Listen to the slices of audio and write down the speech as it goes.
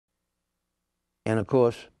And of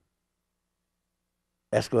course,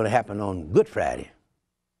 that's going to happen on Good Friday.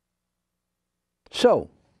 So,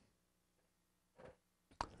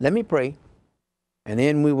 let me pray, and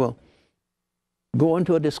then we will go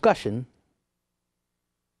into a discussion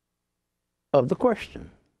of the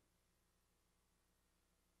question.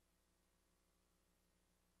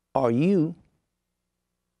 Are you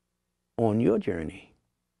on your journey?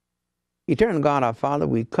 Eternal God, our Father,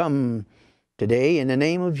 we come today in the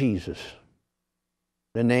name of Jesus,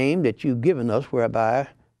 the name that you've given us whereby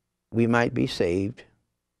we might be saved,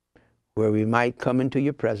 where we might come into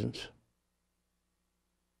your presence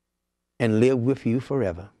and live with you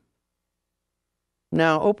forever.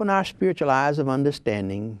 Now open our spiritual eyes of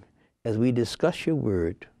understanding as we discuss your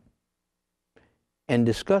word and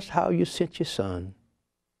discuss how you sent your Son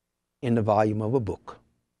in the volume of a book.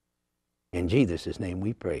 In Jesus' name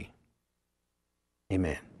we pray.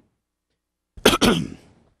 Amen. Excuse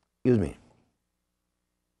me.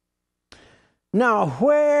 Now,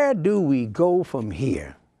 where do we go from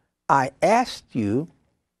here? I asked you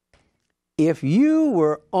if you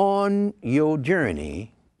were on your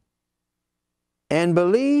journey, and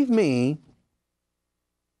believe me,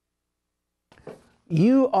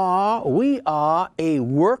 we are a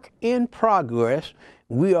work in progress.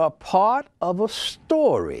 We are part of a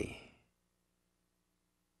story.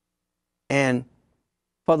 And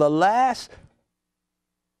for the last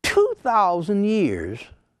 2,000 years,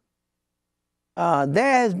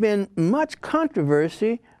 there has been much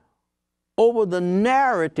controversy over the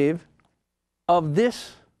narrative of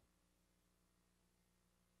this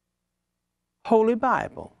Holy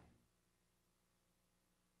Bible.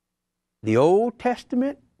 The Old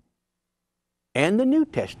Testament and the New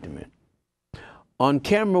Testament. On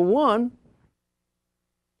camera one,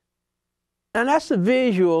 and that's a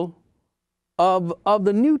visual of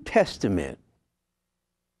the New Testament.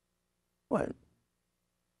 What?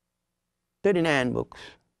 39 books.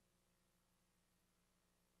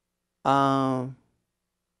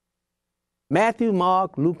 Matthew,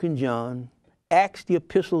 Mark, Luke, and John, Acts, the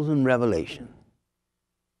epistles, and Revelation.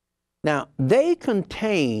 Now, they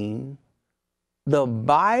contain the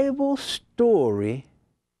Bible story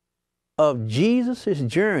of Jesus'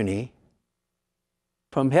 journey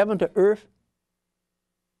from heaven to earth,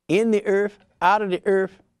 in the earth, out of the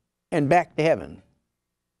earth, and back to heaven.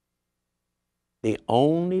 The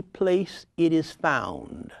only place it is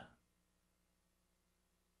found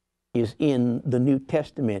is in the New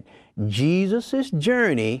Testament. Jesus'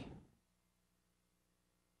 journey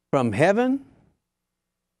from heaven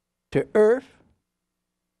to earth,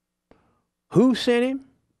 who sent him,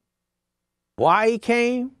 why he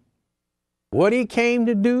came, what he came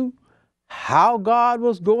to do, how God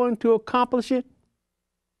was going to accomplish it,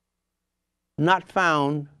 not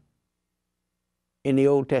found in the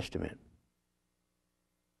Old Testament.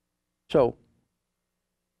 So,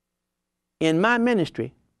 in my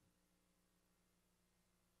ministry,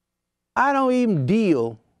 I don't even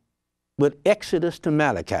deal with Exodus to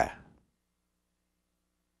Malachi.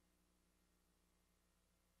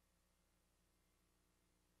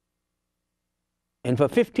 And for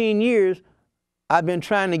 15 years, I've been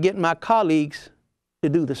trying to get my colleagues to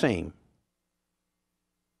do the same.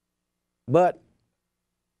 But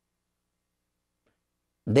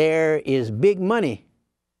there is big money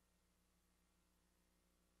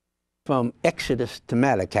from Exodus to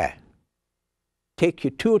Malachi. Take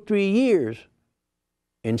you 2 or 3 years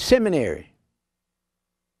in seminary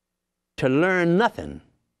to learn nothing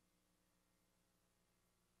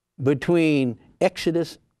between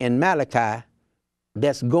Exodus and Malachi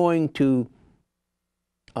that's going to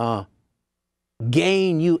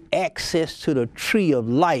gain you access to the tree of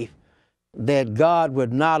life that God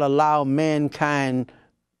would not allow mankind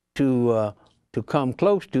to come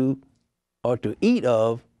close to or to eat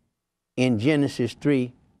of in Genesis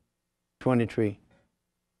 3, 23,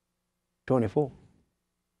 24.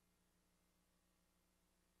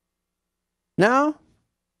 Now,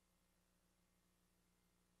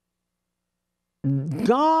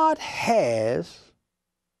 God has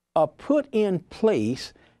put in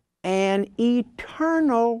place an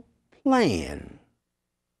eternal plan.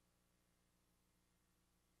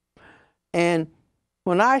 And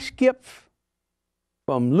when I skip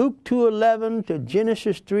from Luke 2:11 to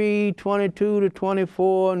Genesis 3:22 to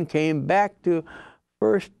 24 and came back to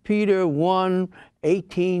 1 Peter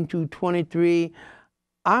 1:18 to 23,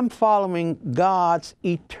 I'm following God's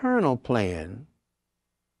eternal plan.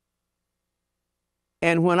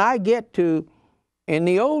 And when I get to, in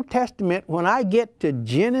the Old Testament, when I get to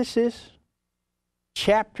Genesis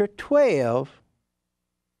chapter 12,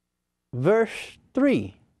 verse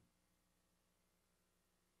 3,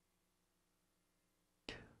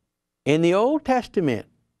 In the Old Testament,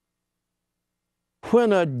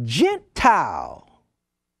 when a Gentile,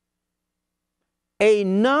 a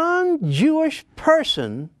non-Jewish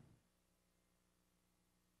person,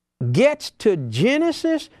 gets to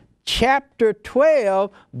Genesis chapter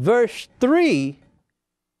 12, verse 3,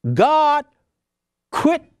 God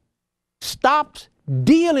stops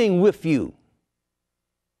dealing with you.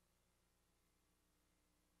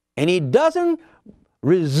 And he doesn't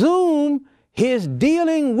resume his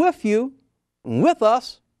dealing with you, with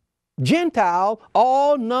us, Gentile,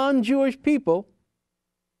 all non-Jewish people.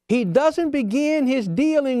 He doesn't begin his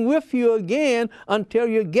dealing with you again until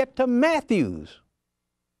you get to Matthew's.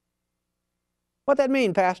 What that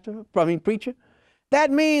mean, pastor? I mean, preacher?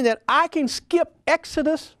 That means that I can skip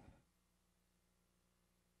Exodus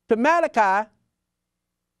to Malachi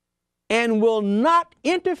and will not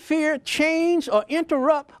interfere, change, or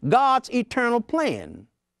interrupt God's eternal plan.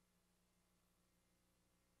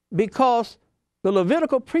 Because the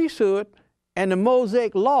Levitical priesthood and the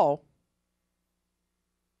Mosaic law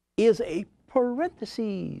is a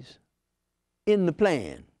parenthesis in the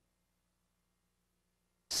plan,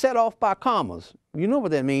 set off by commas. You know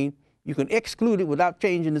what that means? You can exclude it without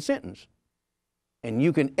changing the sentence. And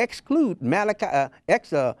you can exclude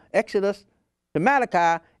Exodus to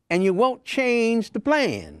Malachi, and you won't change the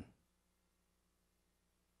plan.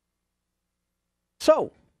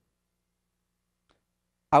 So,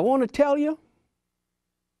 I want to tell you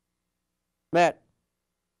that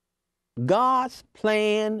God's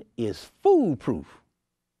plan is foolproof.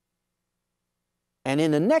 And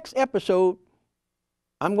in the next episode,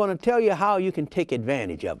 I'm going to tell you how you can take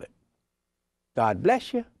advantage of it. God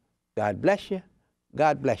bless you. God bless you.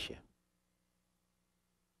 God bless you.